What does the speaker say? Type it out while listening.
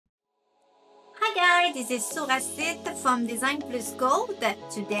Hi, this is Surasit from Design Plus Gold.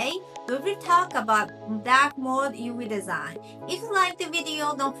 Today, we will talk about dark mode UV design. If you like the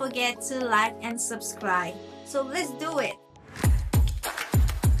video, don't forget to like and subscribe. So let's do it.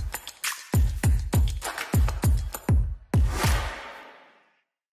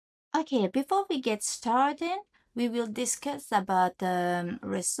 Okay, before we get started, we will discuss about the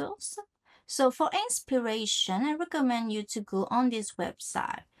resource. So for inspiration, I recommend you to go on this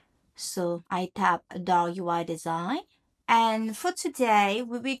website. So I tap Dark UI Design. And for today,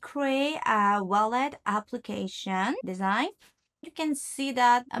 we will create a wallet application design. You can see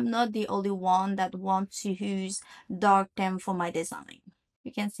that I'm not the only one that wants to use dark theme for my design.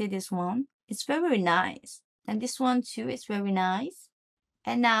 You can see this one. It's very nice. And this one too is very nice.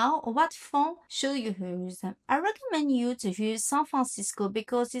 And now, what font should you use? I recommend you to use San Francisco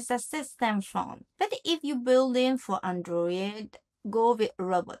because it's a system font. But if you're building for Android, go with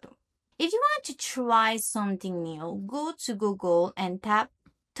Roboto. If you want to try something new, go to Google and tap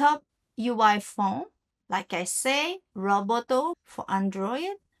top UI font. Like I say, Roboto for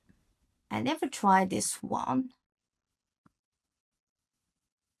Android. I never tried this one.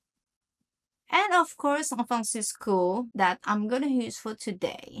 And of course, San Francisco that I'm gonna use for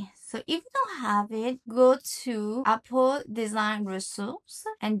today. So if you don't have it, go to Apple Design Resource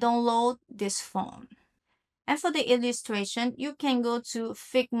and download this font. And for the illustration, you can go to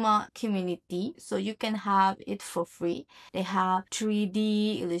Figma community, so you can have it for free. They have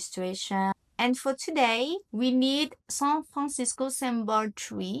 3D illustration. And for today, we need San Francisco symbol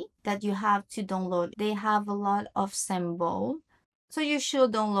 3 that you have to download. They have a lot of symbol, so you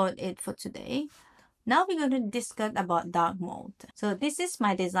should download it for today. Now we're going to discuss about dark mode. So this is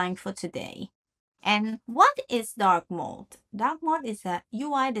my design for today. And what is dark mode? Dark mode is a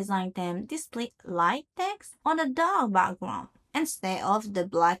UI design theme display light text on a dark background instead of the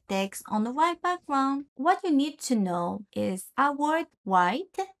black text on the white background. What you need to know is a word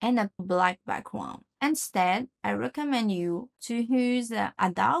white and a black background. Instead, I recommend you to use a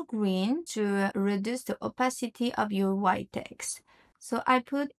dark green to reduce the opacity of your white text. So I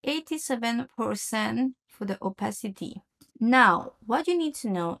put 87% for the opacity. Now, what you need to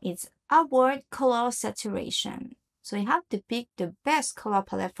know is a word color saturation. So you have to pick the best color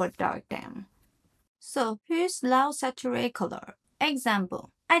palette for dark theme. So here's low saturate color.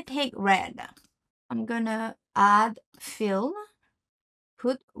 Example, I take red. I'm gonna add fill,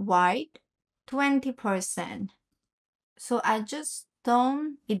 put white, 20%. So I just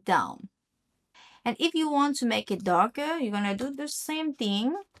tone it down. And if you want to make it darker, you're gonna do the same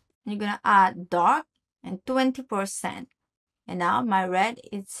thing. You're gonna add dark and 20%. And now my red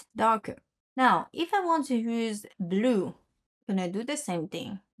is darker. Now, if I want to use blue, I'm gonna do the same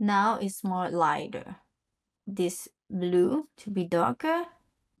thing. Now it's more lighter. This blue to be darker.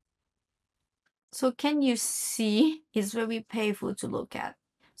 So can you see? It's very painful to look at.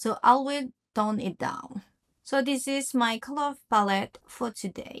 So I will tone it down. So this is my color palette for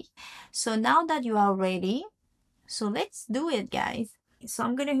today. So now that you are ready, so let's do it, guys. So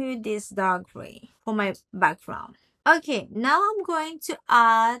I'm gonna use this dark gray for my background. Okay, now I'm going to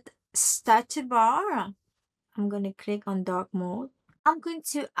add status bar. I'm going to click on dark mode. I'm going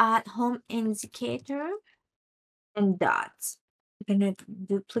to add home indicator and dots. I'm going to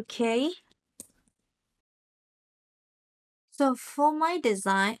duplicate. So for my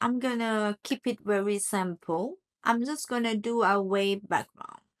design, I'm going to keep it very simple. I'm just going to do a wave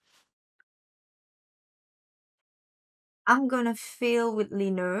background. I'm going to fill with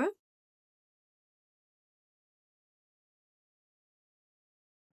linear.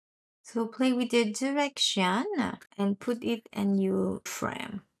 So play with the direction and put it in your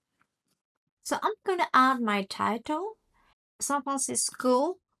frame. So I'm going to add my title, San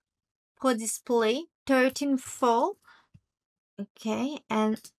Francisco for display 13 fall. Okay,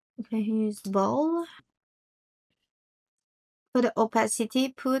 and I'm going to use bold. For the opacity,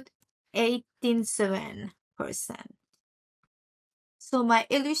 put 18.7%. So my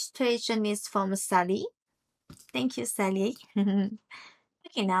illustration is from Sally. Thank you, Sally.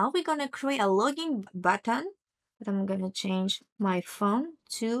 Okay, now we're gonna create a login button. But I'm gonna change my font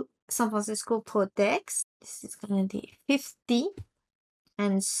to San Francisco Pro Text. This is gonna be 50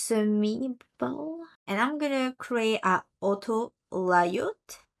 and semi-bold. And I'm gonna create a auto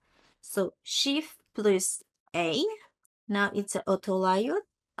layout. So Shift plus A. Now it's an auto layout.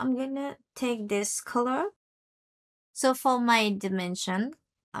 I'm gonna take this color. So for my dimension,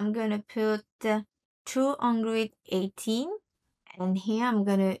 I'm gonna put 218, and here I'm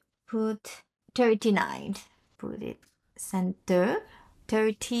gonna put 39. Put it center,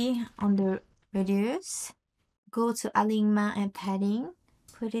 30 on the radius. Go to alignment and padding.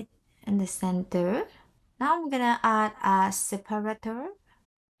 Put it in the center. Now I'm gonna add a separator.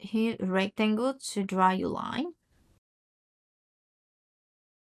 Here, rectangle to draw your line.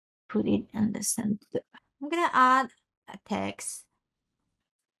 Put it in the center. I'm gonna add a text.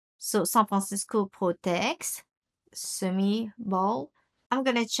 So San Francisco Pro text, semi-bold. I'm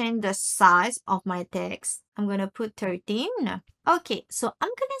gonna change the size of my text. I'm gonna put 13. Okay, so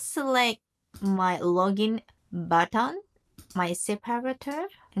I'm gonna select my login button, my separator,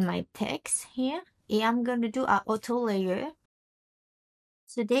 and my text here. And I'm gonna do an auto layer.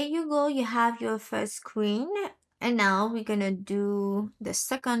 So there you go, you have your first screen. And now we're gonna do the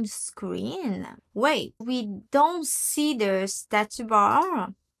second screen. Wait, we don't see the status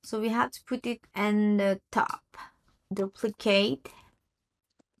bar. So we have to put it in the top. Duplicate.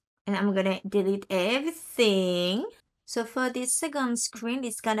 And I'm gonna delete everything. So for this second screen,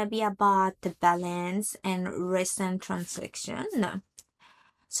 it's gonna be about the balance and recent transaction.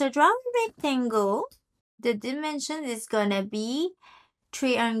 So draw a rectangle. The dimension is gonna be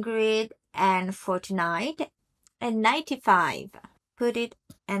 349 and 95. Put it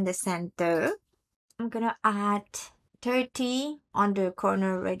in the center. I'm gonna add 30 on the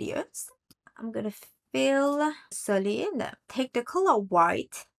corner radius. I'm gonna fill solid. Take the color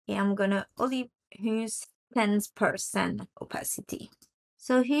white. And I'm gonna only use 10% opacity.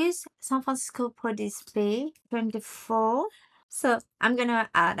 So here's San Francisco Pro Display 24. So I'm gonna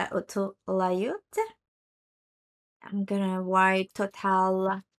add an auto layout. I'm gonna write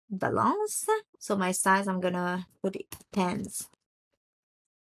total balance. So my size, I'm gonna put it 10.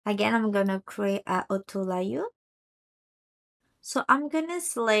 Again, I'm gonna create an auto layout. So I'm gonna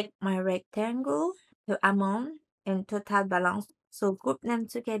select my rectangle, the amount, and total balance. So group them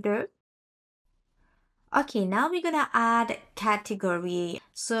together. Okay, now we're gonna add category.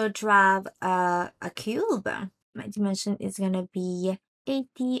 So drag a cube. My dimension is gonna be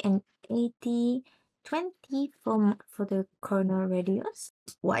 80 and 80, 20 for the corner radius.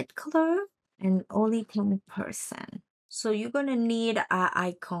 White color and only 10%. So you're gonna need an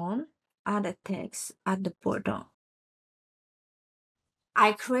icon, add a text at the bottom.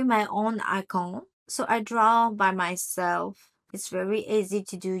 I create my own icon, so I draw by myself. It's very easy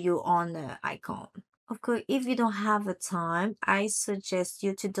to do your own icon. Of course, if you don't have the time, I suggest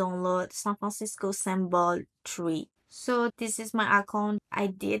you to download San Francisco Symbol 3. So this is my icon. I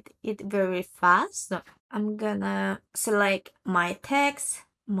did it very fast. I'm gonna select my text,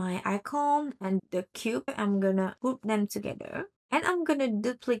 my icon, and the cube. I'm gonna group them together. And I'm gonna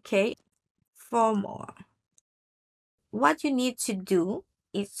duplicate 4 more. What you need to do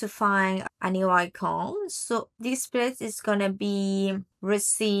is to find a new icon. So this place is gonna be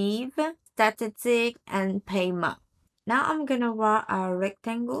receive, static, and payment. Now I'm gonna write a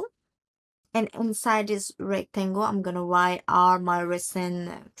rectangle, and inside this rectangle I'm gonna write all my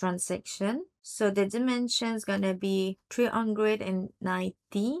recent transaction. So the dimension is gonna be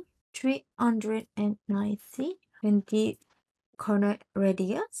 390, 20 corner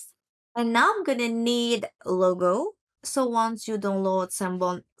radius. And now I'm gonna need logo. So once you download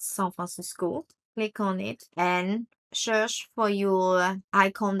Symbol San Francisco, click on it and search for your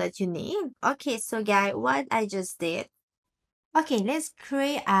icon that you need. Okay, so guys, what I just did. Okay, let's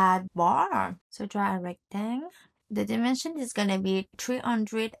create a bar. So draw a rectangle. The dimension is gonna be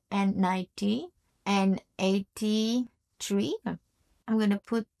 390 and 83. I'm gonna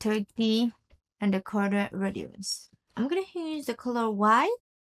put 30 and the corner radius. I'm gonna use the color white.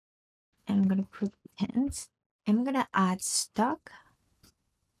 I'm gonna put pens. I'm gonna add stock.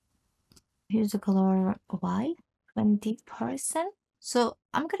 Here's the color white, 20%. So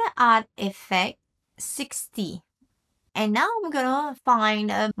I'm gonna add effect 60. And now I'm gonna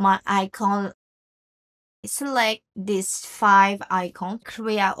find my icon. Select these 5 icons,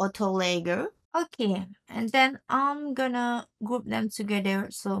 create auto layer. Okay, and then I'm gonna group them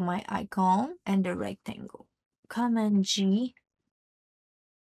together. So my icon and the rectangle. Command G.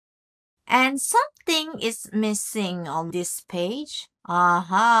 And something is missing on this page.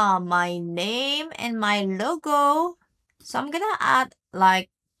 Aha, my name and my logo. So I'm gonna add like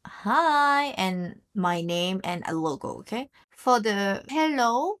hi and my name and a logo, okay? For the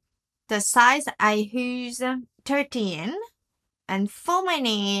hello, the size I use 13. And for my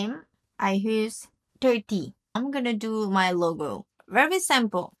name, I use 30. I'm gonna do my logo. Very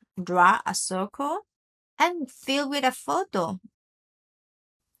simple. Draw a circle and fill with a photo.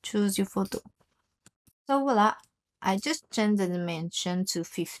 Choose your photo. So voila, I just changed the dimension to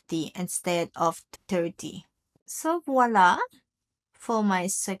 50 instead of 30. So voila for my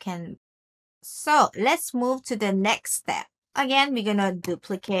second. So let's move to the next step. Again, we're gonna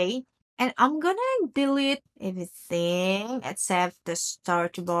duplicate And I'm gonna delete everything except the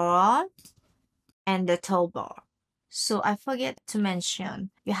start bar and the toolbar. So I forget to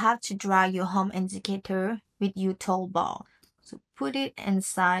mention, you have to drag your home indicator with your toolbar. So put it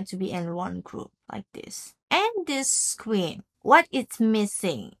inside to be in one group like this. And this screen, what it's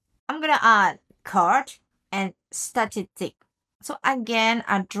missing? I'm gonna add card and statistic. So again,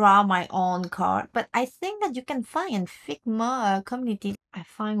 I draw my own card, but I think that you can find in Figma community. I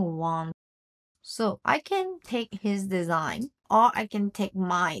find one. So I can take his design or I can take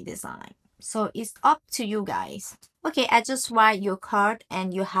my design. So it's up to you guys. Okay, I just write your card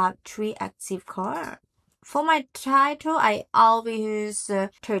and you have 3 active cards. For my title, I always use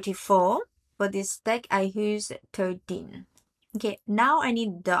 34. For this deck, I use 13. Okay, now I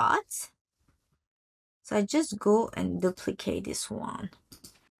need dots. So I just go and duplicate this one.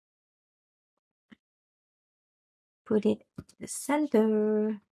 Put it in the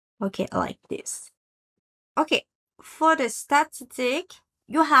center. Okay, like this. Okay, for the statistic,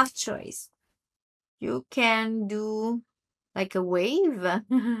 you have choice. You can do like a wave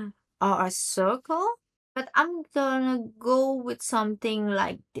or a circle, but I'm gonna go with something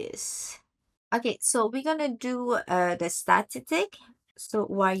like this. Okay, so we're gonna do the statistic. So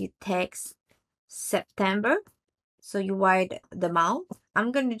while you text September, so you write the amount.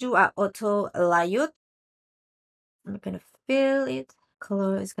 I'm gonna do a auto layout. I'm gonna fill it.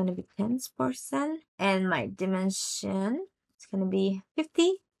 Color is gonna be 10%, and my dimension is gonna be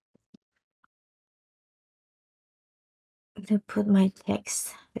 50. I'm gonna put my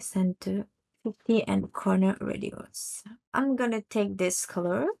text the center 50 and corner radius. I'm gonna take this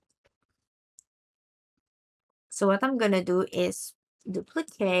color. So what I'm gonna do is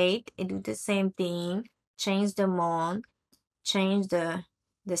duplicate and do the same thing. Change the mode, change the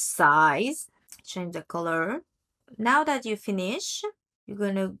size, change the color. Now that you finish, you're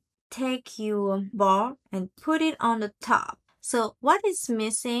gonna take your bar and put it on the top. So what is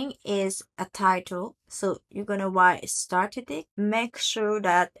missing is a title. So you're gonna write static. Make sure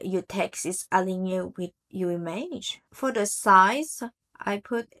that your text is aligned with your image. For the size, I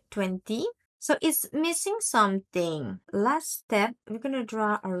put 20. So it's missing something. Last step, we're gonna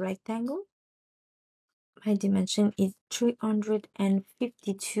draw a rectangle. My dimension is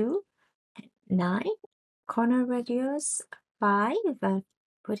 352. 9. Corner radius 5.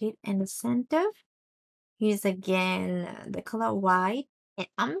 Put it in the center. Use again the color white. And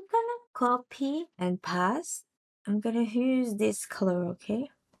I'm gonna copy and paste. I'm gonna use this color, okay?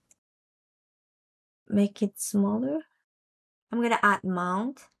 Make it smaller. I'm gonna add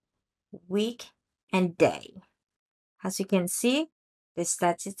month, week, and day. As you can see, the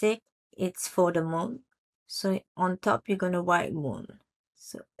statistic, it's for the month. So on top, you're gonna write moon.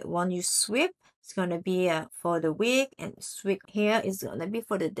 So when you sweep, it's gonna be for the week, and sweep here is gonna be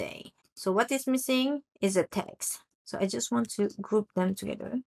for the day. So what is missing is a text. So I just want to group them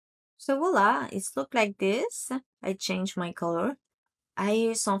together. So voila, it's look like this. I changed my color. I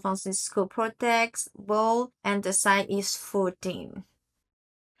use San Francisco Protect bold, and the size is 14.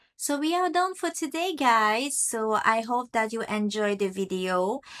 So we are done for today, guys. So I hope that you enjoyed the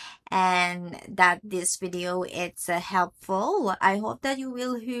video and that this video is helpful. I hope that you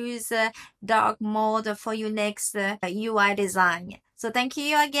will use dark mode for your next UI design. So thank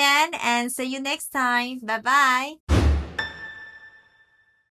you again and see you next time. Bye bye.